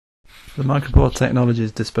The Micropore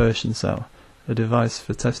Technologies dispersion cell, a device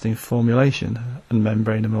for testing formulation and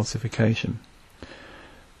membrane emulsification.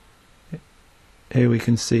 Here we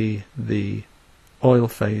can see the oil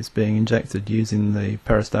phase being injected using the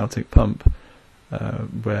peristaltic pump,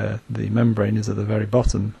 where the membrane is at the very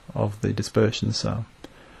bottom of the dispersion cell.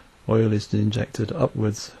 Oil is injected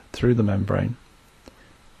upwards through the membrane,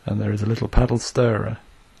 and there is a little paddle stirrer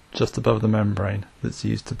just above the membrane that's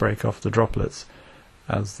used to break off the droplets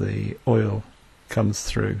as the oil comes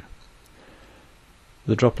through.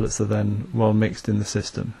 The droplets are then well mixed in the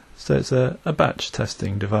system. So it's a batch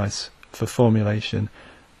testing device for formulation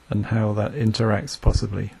and how that interacts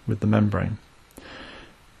possibly with the membrane.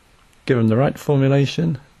 Given the right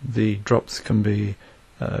formulation, the drops can be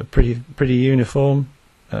pretty uniform.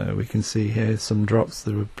 We can see here some drops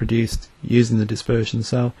that were produced using the dispersion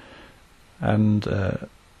cell, and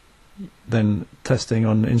then testing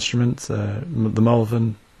on instruments, the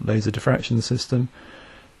Malvern laser diffraction system.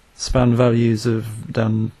 Span values of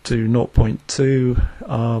down to 0.2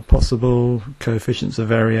 are possible, coefficients of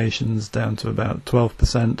variations down to about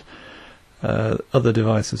 12%. Other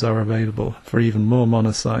devices are available for even more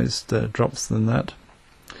mono-sized drops than that.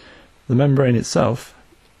 The membrane itself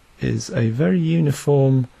is a very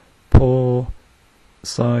uniform pore-sized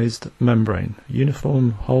membrane,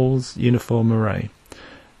 uniform holes, uniform array.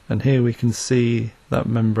 And here we can see that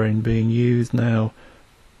membrane being used now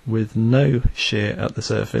with no shear at the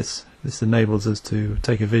surface. This enables us to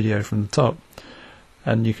take a video from the top,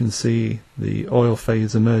 and you can see the oil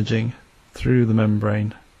phase emerging through the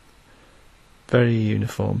membrane. Very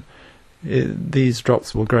uniform. These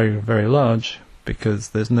drops will grow very large because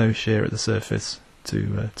there's no shear at the surface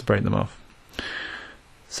to break them off.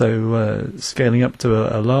 So scaling up to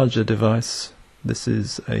a larger device, this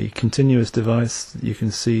is a continuous device. You can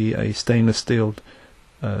see a stainless steel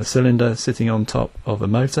cylinder sitting on top of a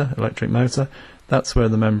motor, electric motor. That's where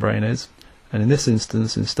the membrane is, and in this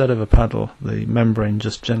instance, instead of a paddle, the membrane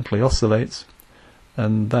just gently oscillates,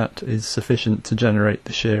 and that is sufficient to generate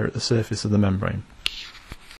the shear at the surface of the membrane.